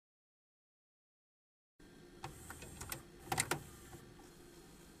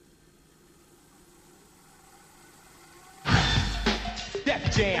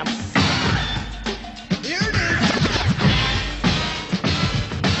jam. Here it is.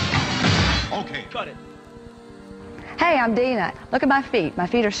 Okay. Cut it. Hey, I'm Dina. Look at my feet. My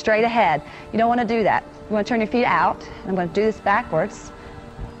feet are straight ahead. You don't want to do that. You want to turn your feet out. I'm going to do this backwards.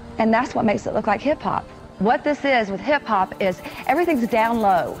 And that's what makes it look like hip-hop. What this is with hip-hop is everything's down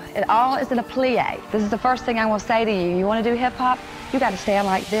low. It all is in a plie. This is the first thing I will say to you. You want to do hip-hop? You got to stand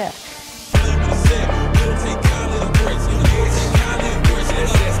like this.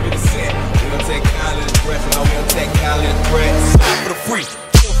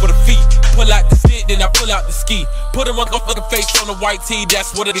 For the feet, pull out the stick, then I pull out the ski. Put him on the face on the white tee.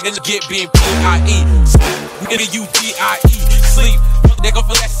 That's what it is to get being P-I-E. Nigga, U-T-I-E. Sleep, nigga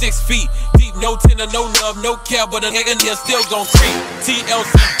for that 6 feet. Deep, no tender, no love, no care, but a nigga near still gon' creep.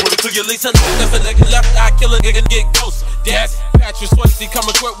 TLC, put it to your Lisa. That's a nigga left eye, kill a nigga get ghost. That's Patrick Swayze, come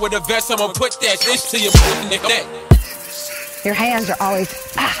equipped with a vest. I'ma put that bitch to your nigga. Your hands are always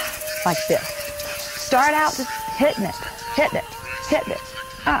like this. Start out just hitting it, hitting it, hitting it.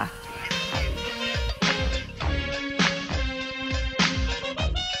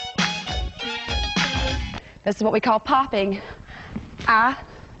 This is what we call popping.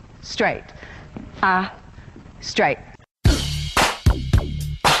 Straight. Straight.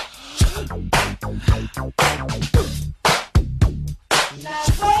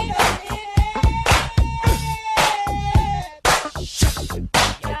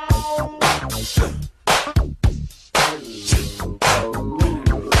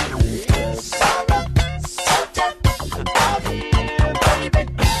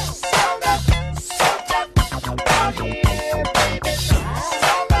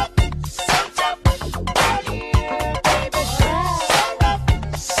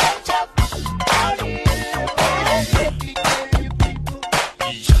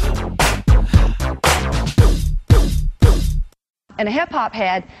 In a hip-hop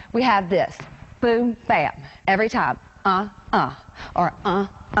head, we have this. Boom, bam, every time. Or I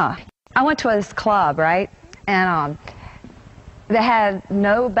went to this club, right? And they had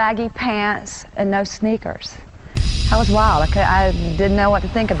no baggy pants and no sneakers. That was wild. I didn't know what to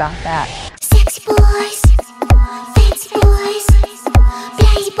think about that. Sexy boys, fancy boys,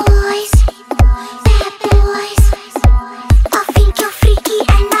 lazy boys, bad boys. I think you're freaky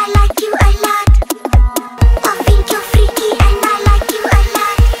and I like you a lot. I think you're freaky and I like you a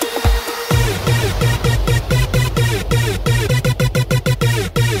lot.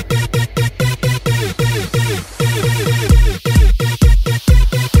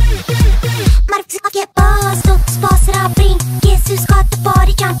 Maar ik heb boss, tot spas eraf vriend. Jesus got the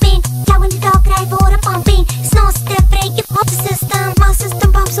body jumping. Jou in de dag rij voor een pumping. Snel step break je op de system. My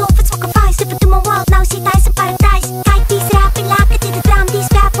system bumps off, it's fucking fine. Step into my world, now zie thuis in paradijs. Kijk die rapping, laat het in de drum. Die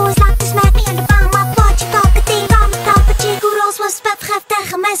bad boys, laat de smack me in de baan. Maar wat je kan het ding, kan het tappen. Chick, hoe roos was spet, geef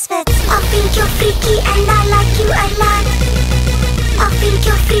tegen misfit. I think you're freaky and I like you a lot. I think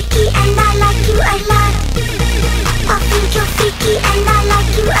you're freaky and I like you a lot. I think you're freaky and I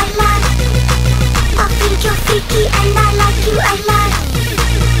like you a lot. I think you're freaky and I like you a lot.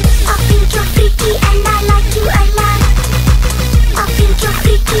 I think you're freaky and I like you a lot. I think you're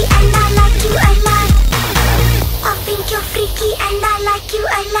freaky and I like you a lot. I think you're freaky and I like you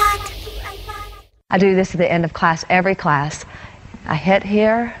a lot. I do this at the end of class, every class. I hit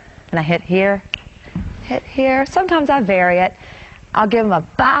here, and I hit here, hit here. Sometimes I vary it. I'll give them a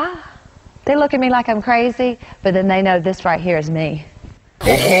ba. They look at me like I'm crazy, but then they know this right here is me.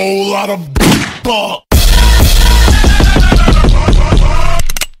 A whole lot of buck.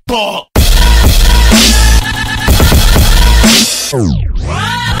 Buck.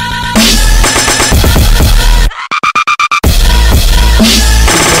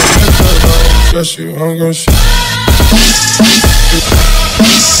 Trust you, I'm gonna shoot.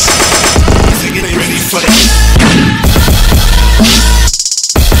 Get ready for that.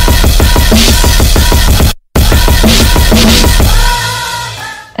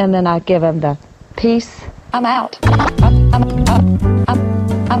 And then I give them the peace. I'm out.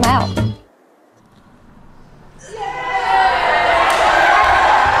 I'm out.